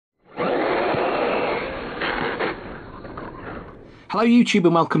Hello YouTube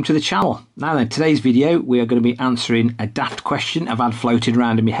and welcome to the channel. Now then, today's video we are going to be answering a daft question I've had floated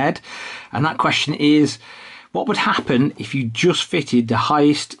around in my head, and that question is, what would happen if you just fitted the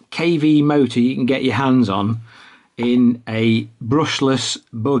highest KV motor you can get your hands on in a brushless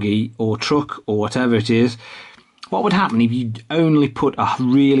buggy or truck or whatever it is? What would happen if you only put a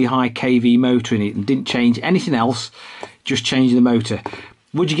really high KV motor in it and didn't change anything else, just changing the motor?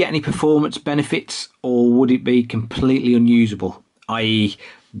 Would you get any performance benefits, or would it be completely unusable, i.e.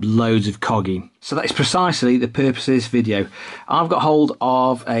 loads of cogging? So that is precisely the purpose of this video. I've got hold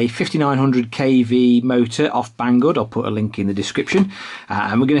of a 5900Kv motor off Banggood. I'll put a link in the description,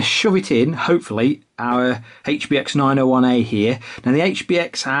 and we're going to shove it in, hopefully, our HBX 901A here. Now the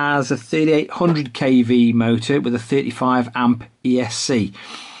HBX has a 3800Kv motor with a 35 amp ESC.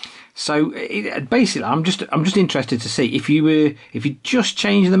 So basically, I'm just interested to see if you just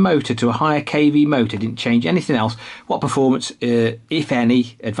changed the motor to a higher KV motor, didn't change anything else, what performance, if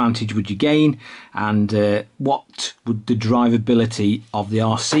any, advantage would you gain, and what would the drivability of the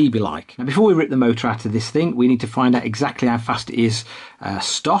RC be like? Now, before we rip the motor out of this thing, we need to find out exactly how fast it is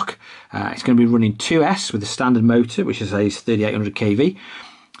stock. It's going to be running 2S with a standard motor, which is 3800 kV.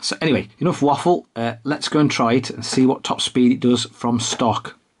 So anyway, enough waffle. Let's go and try it and see what top speed it does from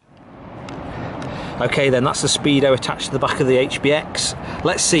stock. Okay then, that's the Speedo attached to the back of the HBX.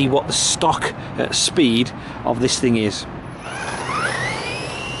 Let's see what the stock speed of this thing is.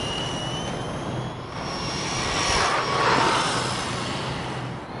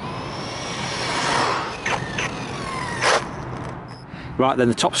 Right then,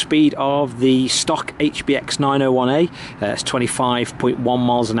 the top speed of the stock HBX 901A is 25.1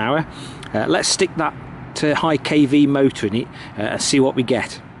 miles an hour. Let's stick that to high KV motor in it and see what we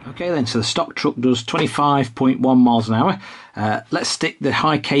get. Okay then, so the stock truck does 25.1 miles an hour. Let's stick the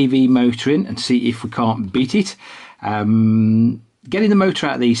high KV motor in and see if we can't beat it. Getting the motor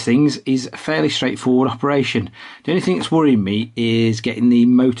out of these things is a fairly straightforward operation. The only thing that's worrying me is getting the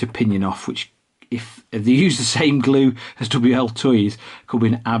motor pinion off, which, if they use the same glue as WL Toys, could be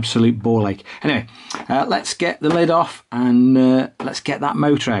an absolute ball ache. Anyway, let's get the lid off and let's get that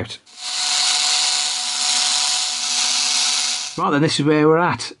motor out. Right then, this is where we're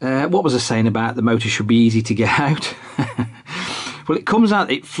at. What was I saying about the motor should be easy to get out? Well, it comes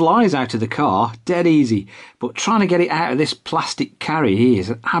out, it flies out of the car, dead easy, but trying to get it out of this plastic carrier here is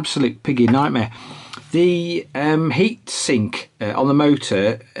an absolute piggy nightmare. The heat sink on the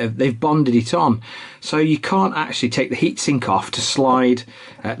motor, they've bonded it on, so you can't actually take the heat sink off to slide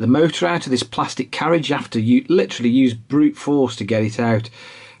the motor out of this plastic carriage. You have to literally use brute force to get it out.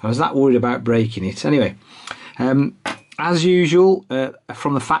 I was that worried about breaking it. Anyway, as usual,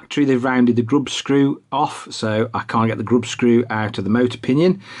 from the factory they've rounded the grub screw off, so I can't get the grub screw out of the motor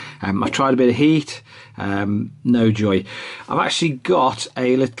pinion. I've tried a bit of heat, no joy. I've actually got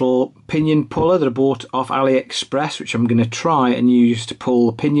a little pinion puller that I bought off AliExpress, which I'm going to try and use to pull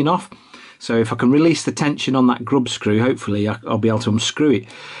the pinion off. So if I can release the tension on that grub screw, hopefully I'll be able to unscrew it.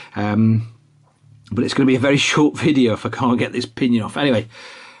 But it's going to be a very short video if I can't get this pinion off. Anyway,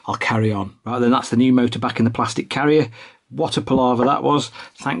 I'll carry on. Right then, that's the new motor back in the plastic carrier. What a palaver that was.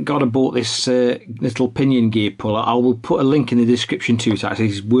 Thank God I bought this little pinion gear puller. I will put a link in the description to it. Actually,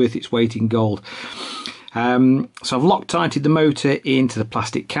 it's worth its weight in gold. So I've Loctited the motor into the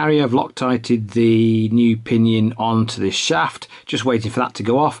plastic carrier. I've Loctited the new pinion onto this shaft, just waiting for that to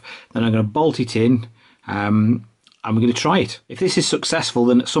go off. Then I'm going to bolt it in. And we're going to try it. If this is successful,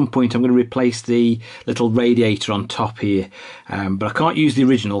 then at some point I'm going to replace the little radiator on top here. But I can't use the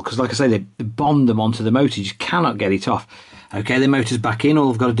original because, like I say, they bond them onto the motor. You just cannot get it off. Okay, the motor's back in.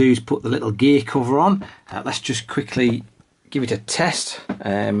 All I've got to do is put the little gear cover on. Let's just quickly give it a test.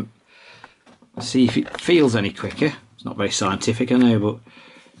 See if it feels any quicker. It's not very scientific, I know,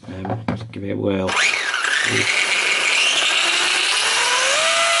 but let's give it a whirl.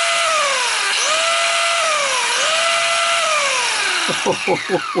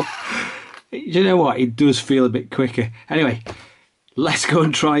 Do you know what? It does feel a bit quicker. Anyway, let's go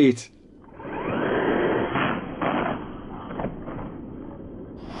and try it.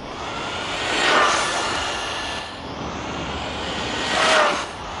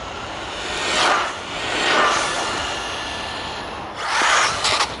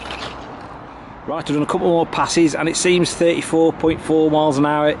 Right, I've done a couple more passes and it seems 34.4 miles an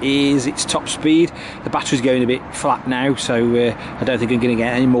hour is its top speed. The battery's going a bit flat now, so I don't think I'm going to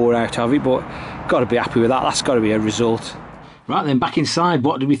get any more out of it, but got to be happy with that. That's got to be a result. Right then, back inside,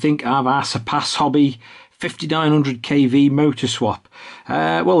 what did we think of our Surpass Hobby 5900Kv motor swap?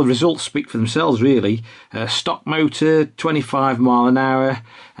 Well, the results speak for themselves really. Stock motor, 25 mile an hour.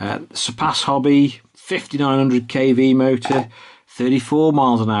 Surpass Hobby, 5900Kv motor, 34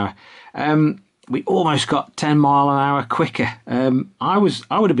 miles an hour. We almost got 10 mile an hour quicker. I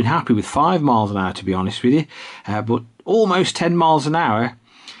would have been happy with 5 miles an hour, to be honest with you, but almost 10 miles an hour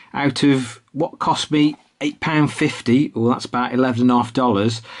out of what cost me £8.50, well, that's about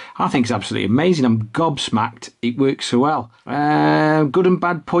 $11.50. I think it's absolutely amazing. I'm gobsmacked it works so well. Good and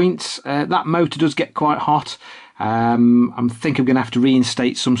bad points. That motor does get quite hot. I think I'm going to have to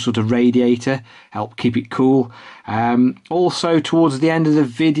reinstate some sort of radiator, help keep it cool. Also, towards the end of the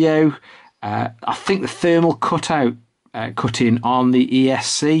video, I think the thermal cut in on the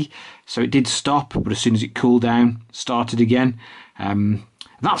ESC, so it did stop, but as soon as it cooled down, started again.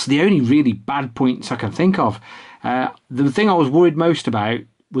 That's the only really bad points I can think of. The thing I was worried most about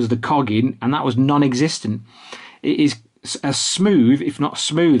was the cogging, and that was non-existent. It is as smooth, if not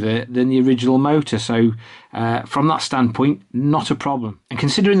smoother, than the original motor, so from that standpoint, not a problem. And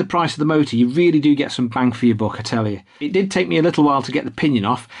considering the price of the motor, you really do get some bang for your buck, I tell you. It did take me a little while to get the pinion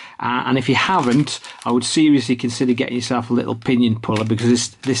off, and if you haven't, I would seriously consider getting yourself a little pinion puller,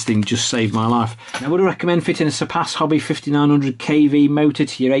 because this thing just saved my life. Now, would I recommend fitting a Surpass Hobby 5900Kv motor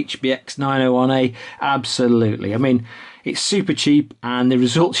to your HBX 901A? Absolutely. I mean, it's super cheap, and the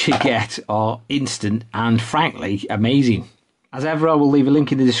results you get are instant and, frankly, amazing. As ever, I will leave a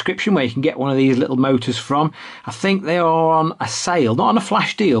link in the description where you can get one of these little motors from. I think they are on a sale, not on a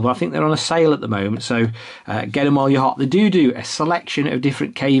flash deal, but I think they're on a sale at the moment, so get them while you're hot. They do a selection of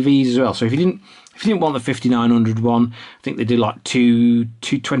different KVs as well, so if you didn't want the 5900 one, I think they do like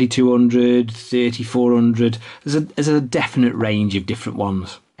 2200, 3400. There's a definite range of different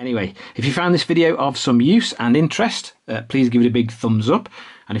ones. Anyway, if you found this video of some use and interest, please give it a big thumbs up.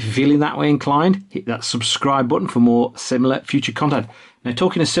 And if you're feeling that way inclined, hit that subscribe button for more similar future content. Now,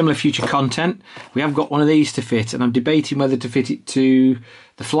 talking of similar future content, we have got one of these to fit, and I'm debating whether to fit it to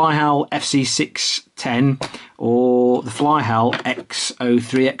the Flyhal FC610 or the Flyhal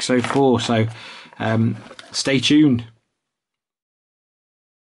X03, X04. So stay tuned.